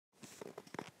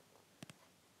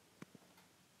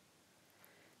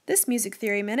This Music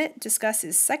Theory Minute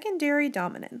discusses secondary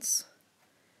dominants.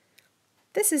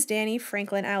 This is Danny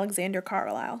Franklin Alexander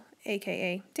Carlisle,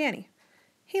 aka Danny.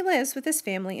 He lives with his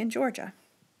family in Georgia,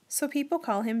 so people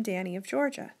call him Danny of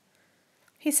Georgia.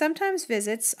 He sometimes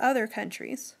visits other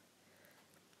countries,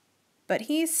 but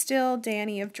he's still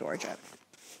Danny of Georgia.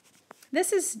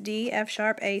 This is D F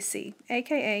sharp AC,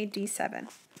 aka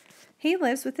D7. He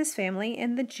lives with his family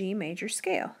in the G major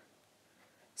scale,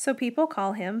 so people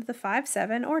call him the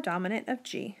 5/7 or dominant of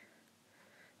G.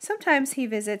 Sometimes he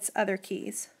visits other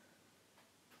keys,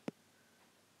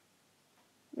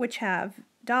 which have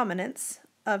dominants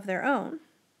of their own.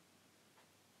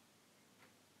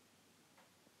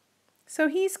 So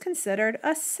he's considered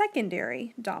a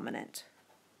secondary dominant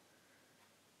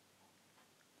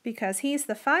because he's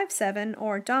the 5/7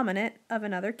 or dominant of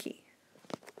another key.